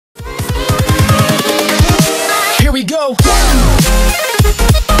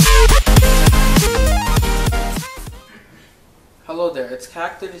it's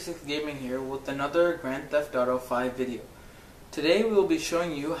CAC36 Gaming here with another Grand Theft Auto 5 video. Today we will be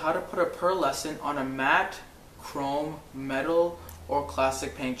showing you how to put a pearlescent on a matte, chrome, metal, or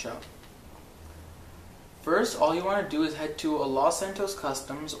classic paint job. First, all you want to do is head to a Los Santos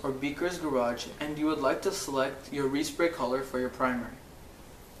Customs or Beaker's Garage, and you would like to select your respray color for your primary.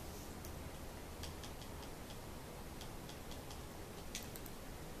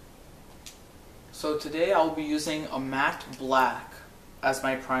 So today I'll be using a matte black as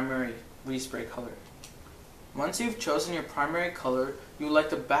my primary respray color. Once you've chosen your primary color, you would like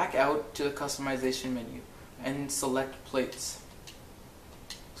to back out to the customization menu and select plates.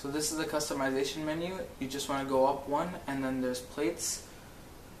 So this is the customization menu. You just want to go up one and then there's plates.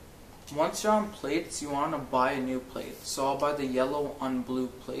 Once you're on plates, you want to buy a new plate. So I'll buy the yellow on blue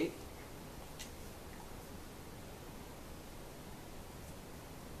plate.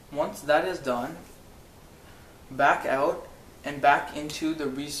 Once that is done, back out and back into the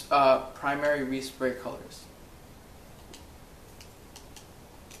primary respray colors.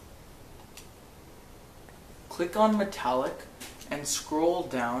 Click on metallic and scroll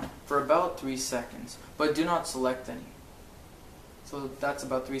down for about 3 seconds, but do not select any. So that's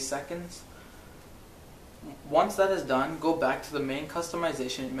about 3 seconds. Once that is done, go back to the main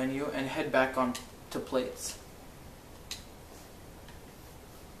customization menu and head back on to plates.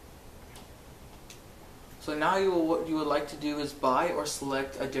 So now what you would like to do is buy or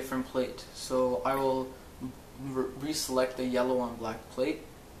select a different plate. So I will reselect the yellow on black plate.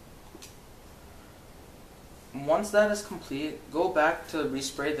 Once that is complete, go back to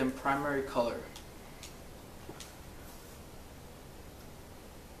respray the primary color.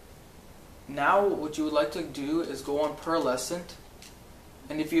 Now what you would like to do is go on pearlescent,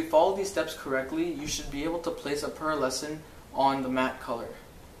 and if you follow these steps correctly, you should be able to place a pearlescent on the matte color,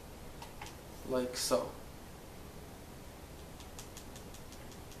 like so.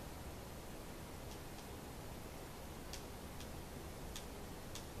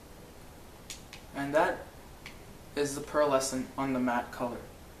 And that is the pearlescent on the matte color.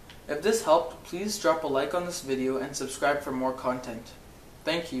 If this helped, please drop a like on this video and subscribe for more content.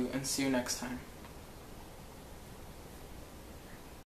 Thank you and see you next time.